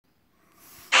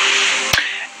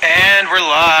And we're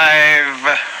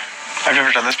live. I've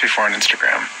never done this before on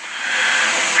Instagram.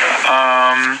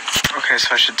 Okay,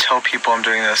 so I should tell people I'm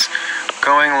doing this.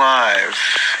 Going live.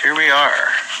 Here we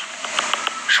are.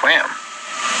 Schwam.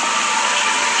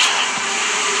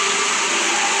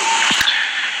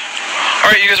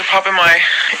 Alright, you guys are popping my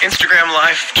Instagram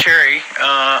live cherry.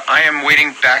 I am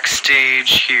waiting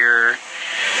backstage here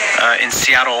in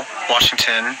Seattle,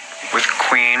 Washington with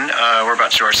Queen. We're about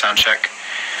to do our sound check.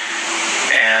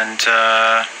 And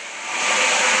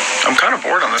I'm kind of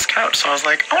bored on this couch, so I was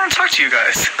like, I want to talk to you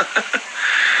guys.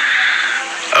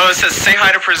 Oh, it says, say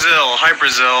hi to Brazil. Hi,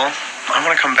 Brazil. I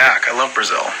want to come back. I love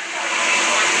Brazil.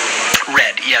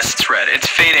 Red. Yes, it's red. It's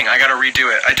fading. I got to redo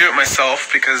it. I do it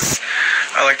myself because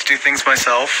I like to do things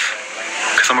myself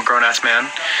because I'm a grown-ass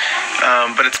man.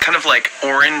 But it's kind of like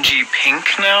orangey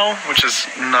pink now, which is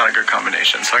not a good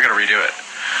combination, so I got to redo it.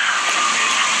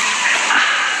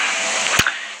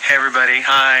 Hey, everybody.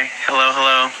 Hi. Hello,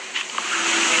 hello.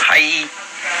 Hi.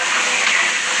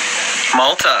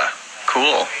 Malta.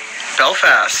 Cool.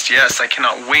 Belfast. Yes, I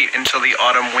cannot wait until the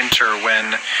autumn winter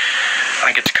when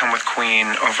I get to come with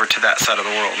Queen over to that side of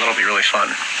the world. That'll be really fun.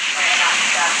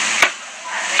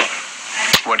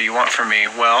 What do you want from me?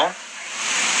 Well,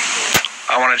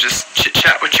 I want to just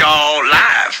chit-chat with y'all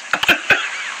live.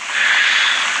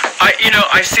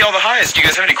 I see all the highs. Do you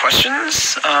guys have any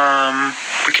questions?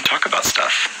 We could talk about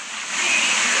stuff.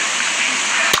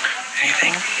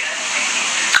 Anything?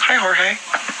 Hi, Jorge.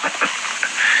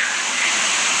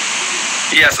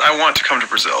 Yes, I want to come to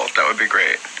Brazil. That would be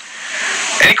great.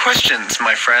 Any questions,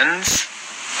 my friends?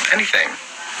 Anything?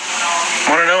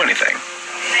 Want to know anything?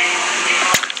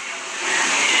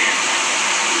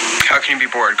 How can you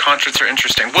be bored? Concerts are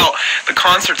interesting. Well, the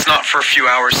concert's not for a few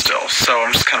hours still, so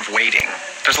I'm just kind of waiting.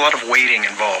 There's a lot of waiting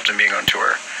involved in being on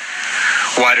tour.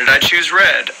 Why did I choose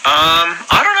red?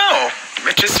 I don't know.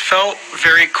 It just felt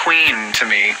very Queen to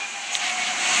me.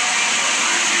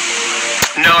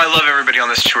 No, I love everybody on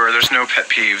this tour. There's no pet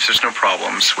peeves. There's no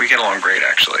problems. We get along great,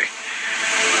 actually.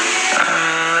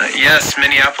 Yes,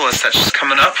 Minneapolis. That's just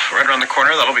coming up right around the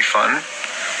corner. That'll be fun.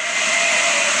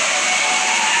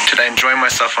 Did I enjoy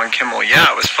myself on Kimmel?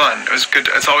 Yeah, it was fun. It was good.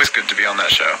 It's always good to be on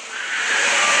that show.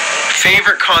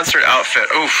 Favorite concert outfit?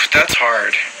 Oof, that's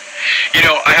hard. You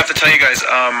know, I have to tell you guys,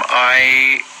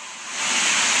 I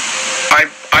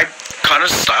kind of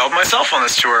styled myself on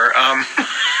this tour.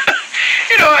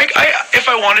 You know, if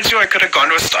I wanted to, I could have gone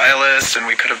to a stylist and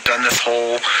we could have done this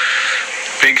whole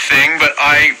big thing, but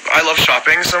I love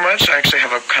shopping so much. I actually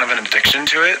have a kind of an addiction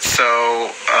to it, so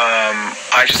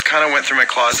I just kind of went through my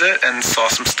closet and saw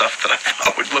some stuff that I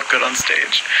thought would look good on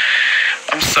stage.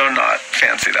 I'm so not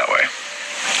fancy that way.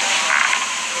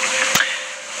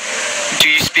 Do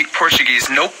you speak Portuguese?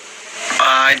 Nope.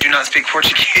 I do not speak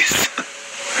Portuguese.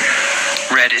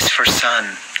 Red is for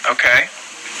sun. Okay.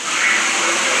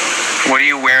 What are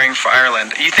you wearing for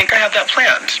Ireland? You think I have that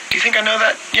planned? Do you think I know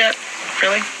that yet?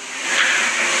 Really?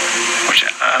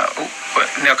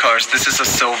 Nail colors. This is a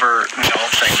silver nail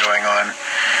thing going on.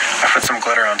 I put some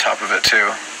glitter on top of it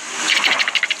too.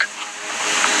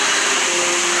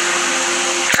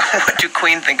 What do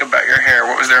Queen think about your hair?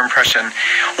 What was their impression?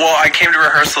 Well, I came to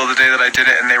rehearsal the day that I did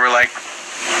it, and they were like,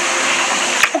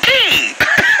 okay.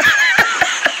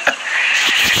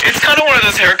 It's kind of one of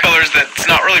those hair colors that's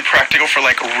not really practical for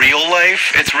like real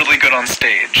life. It's really good on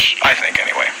stage, I think,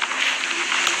 anyway.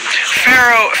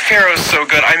 Pharaoh's so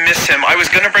good. I miss him. I was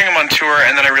going to bring him on tour,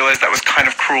 and then I realized that was kind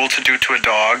of cruel to do to a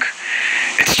dog.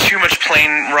 It's too much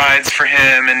plane rides for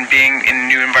him and being in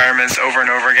new environments over and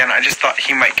over again. I just thought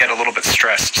he might get a little bit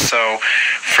stressed. So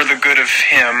for the good of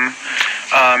him,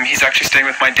 he's actually staying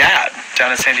with my dad down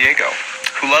in San Diego,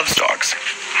 who loves dogs.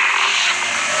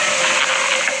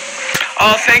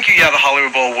 Oh, thank you. Yeah, the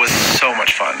Hollywood Bowl was so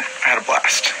much fun. I had a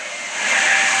blast.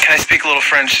 Can I speak a little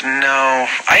French? No.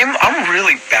 I'm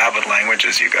really bad with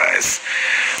languages, you guys.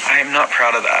 I am not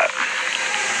proud of that.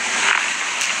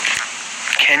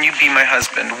 Can you be my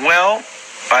husband? Well,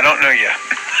 I don't know you.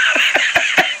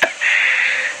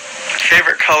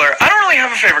 Favorite color? I don't really have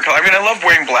a favorite color. I mean, I love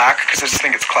wearing black because I just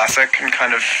think it's classic and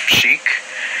kind of chic.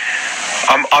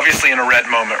 I'm obviously in a red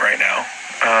moment right now.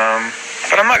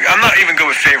 But I'm not even good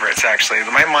with favorites, actually.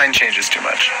 My mind changes too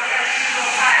much.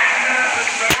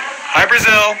 Hi,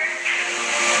 Brazil.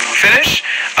 Finish?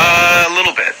 A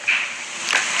little bit.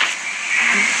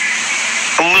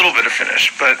 A little bit of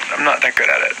finish, but I'm not that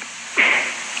good at it.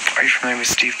 Are you familiar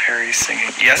with Steve Perry's singing?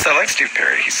 Yes, I like Steve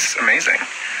Perry. He's amazing.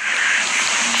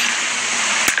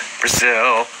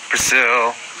 Brazil,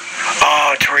 Brazil.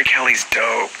 Oh, Tori Kelly's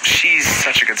dope. She's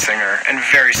such a good singer and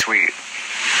very sweet.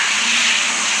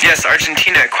 Yes,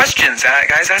 Argentina. Questions,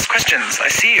 guys, ask questions. I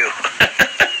see you.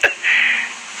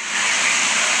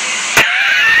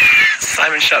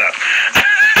 Simon, shut up.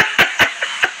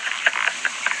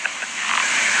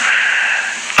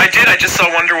 I just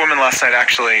saw Wonder Woman last night,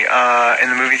 actually, in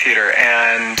the movie theater,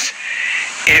 and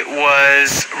it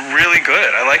was really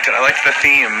good. I liked it. I liked the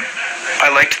theme. I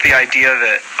liked the idea of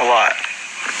it a lot.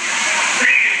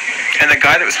 And the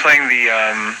guy that was playing the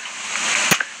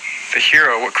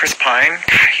hero, Chris Pine,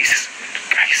 God, he's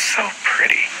so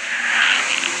pretty.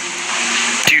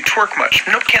 Do you twerk much?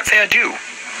 Nope, can't say I do.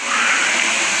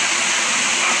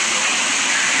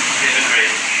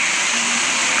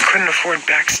 Couldn't afford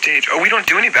backstage. Oh, we don't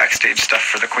do any backstage stuff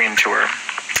for the Queen tour.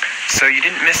 So you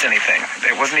didn't miss anything.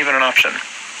 It wasn't even an option.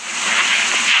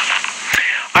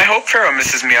 I hope Pharaoh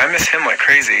misses me. I miss him like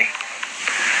crazy.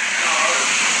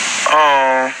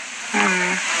 Oh.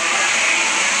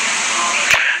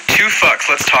 Two fucks.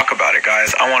 Let's talk about it,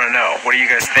 guys. I want to know. What do you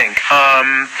guys think?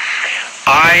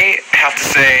 I have to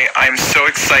say, I'm so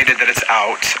excited that it's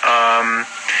out.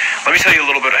 Let me tell you a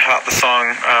little bit about the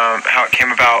song, how it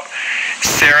came about.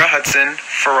 Sarah Hudson,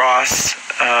 Faraz,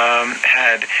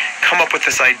 had come up with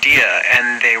this idea,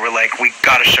 and they were like, we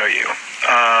gotta show you.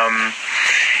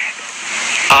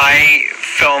 I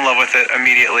fell in love with it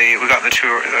immediately. We got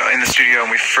in the studio,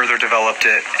 and we further developed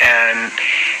it, and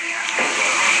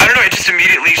I don't know, it just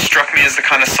immediately struck me as the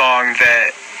kind of song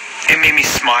that it made me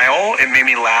smile, it made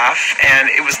me laugh, and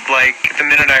it was like, the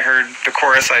minute I heard the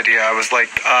chorus idea, I was like,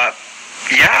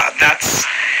 yeah, that's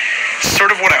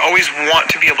sort of what I always want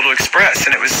to be able to express,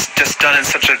 and it was just done in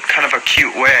such a kind of a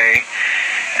cute way.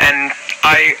 And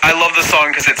I love the song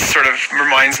because it sort of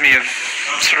reminds me of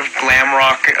sort of glam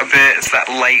rock a bit. It's that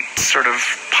light sort of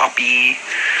poppy,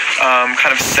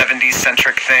 kind of 70s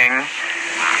centric thing.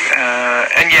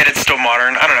 And yet it's still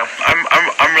modern. I don't know.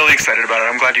 I'm really excited about it.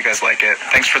 I'm glad you guys like it.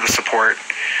 Thanks for the support.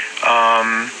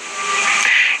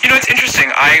 You know, it's interesting.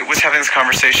 I was having this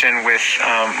conversation with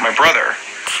my brother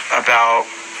about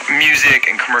music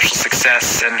and commercial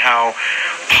success, and how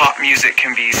pop music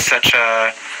can be such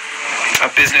a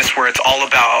business where it's all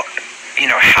about, you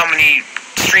know, how many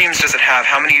streams does it have,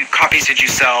 how many copies did you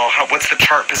sell, what's the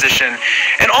chart position,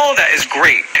 and all of that is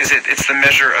great because it's the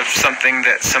measure of something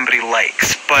that somebody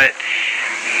likes. But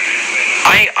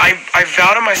I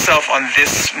vow to myself on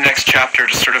this next chapter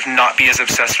to sort of not be as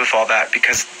obsessed with all that,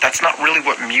 because that's not really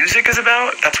what music is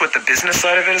about. That's what the business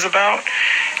side of it is about.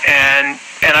 And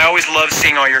I always love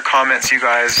seeing all your comments, you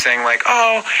guys, saying like,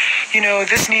 oh, you know,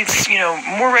 this needs, you know,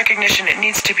 more recognition. It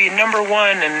needs to be #1.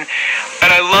 And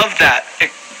I love that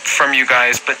from you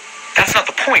guys, but that's not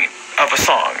the point of a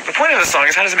song. The point of a song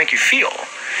is, how does it make you feel?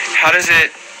 How does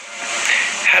it,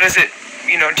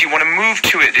 you know, do you want to move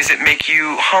to it? Does it make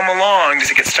you hum along?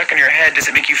 Does it get stuck in your head? Does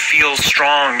it make you feel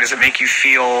strong? Does it make you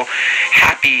feel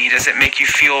happy? Does it make you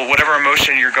feel whatever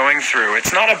emotion you're going through?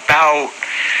 It's not about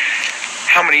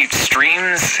how many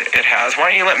streams it has. Why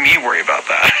don't you let me worry about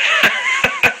that?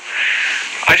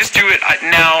 I just do it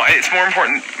now. It's more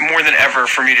important, more than ever,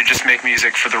 for me to just make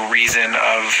music for the reason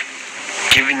of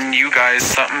giving you guys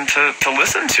something to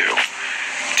listen to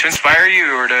inspire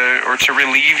you, or to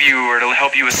relieve you, or to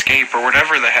help you escape, or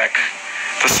whatever the heck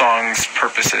the song's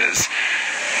purpose is.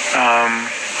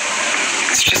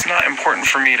 It's just not important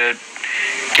for me to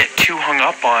get too hung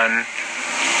up on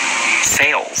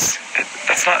sales.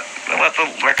 That's not. Let the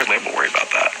record label worry about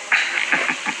that.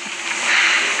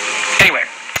 Anyway,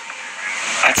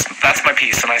 that's my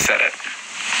piece, and I said it.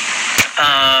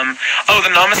 Oh, the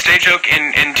namaste joke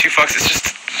in Two Fucks is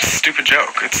just a stupid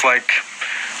joke. It's like,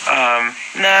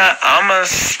 nah, I'ma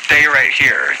stay right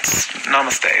here. It's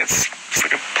namaste. It's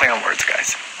like a play on words,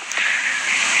 guys.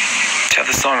 To have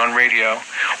the song on radio.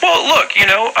 Well, look, you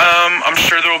know, I'm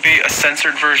sure there will be a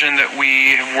censored version that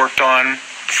we have worked on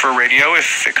for radio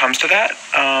if it comes to that.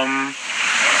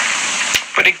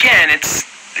 But again, it's,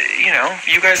 you know,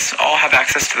 you guys all have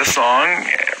access to the song.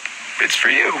 It's for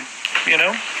you, you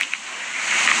know?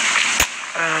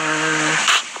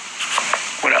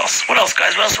 What else? What else,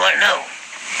 guys? What else do I know?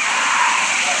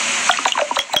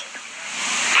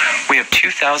 We have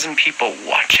 2,000 people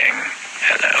watching.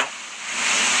 Hello.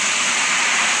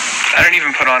 I don't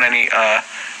even put on any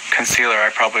concealer. I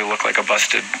probably look like a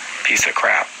busted piece of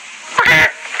crap.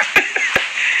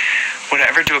 Would I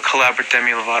ever do a collab with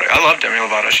Demi Lovato? I love Demi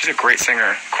Lovato. She's a great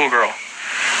singer. Cool girl.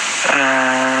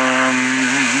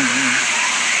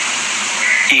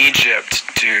 Egypt,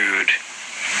 dude.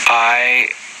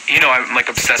 I'm like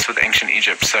obsessed with ancient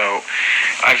Egypt, so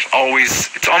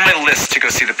it's on my list to go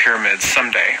see the pyramids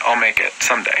someday. I'll make it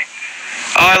someday.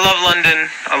 Oh, I love London.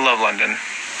 I love London.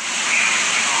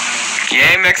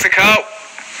 Yay, Mexico.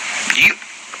 You.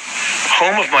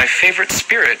 home of my favorite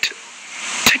spirit,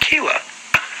 tequila.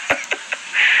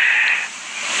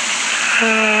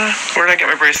 Where did I get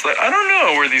my bracelet? I don't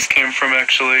know where these came from,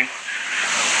 actually.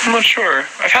 I'm not sure.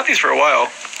 I've had these for a while.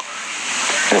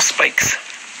 Little spikes.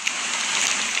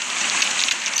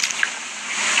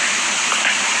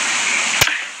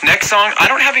 Next song, I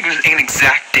don't have an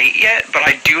exact date yet, but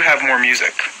I do have more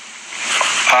music.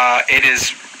 It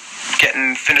is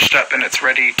getting finished up and it's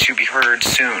ready to be heard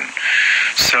soon.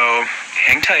 So,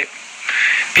 hang tight.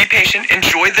 Be patient.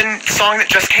 Enjoy the song that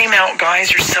just came out,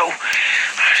 guys. You're so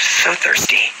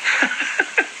thirsty.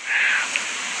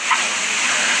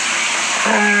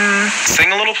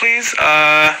 Sing a little, please.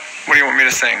 What do you want me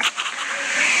to sing?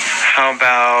 How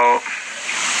about...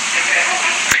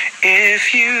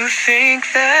 If you think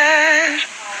that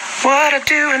what I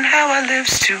do and how I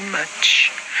live's too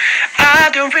much, I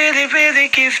don't really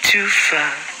give two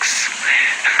fucks.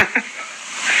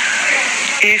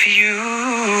 If you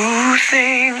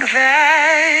think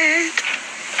that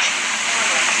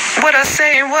what I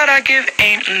say and what I give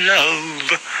ain't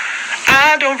love,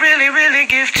 I don't really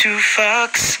give two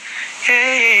fucks.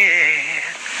 Yeah.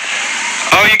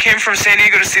 Oh, you came from San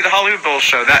Diego to see the Hollywood Bowl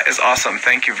show. That is awesome.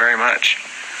 Thank you very much.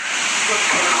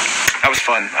 That was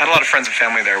fun. I had a lot of friends and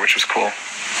family there, which was cool.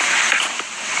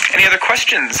 Any other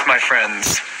questions, my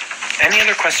friends? Any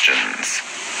other questions?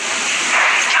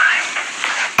 It's time.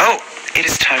 Oh, it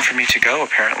is time for me to go,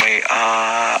 apparently.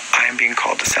 I am being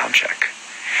called to sound check.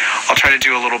 I'll try to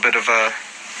do a little bit of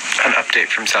an update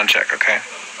from sound check, okay?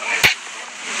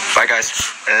 Bye, guys.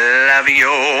 Love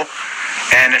you.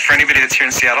 And for anybody that's here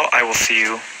in Seattle, I will see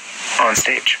you on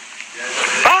stage.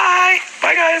 Bye.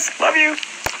 Bye, guys. Love you.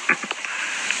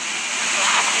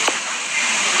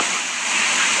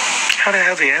 How the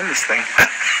hell do you end this thing?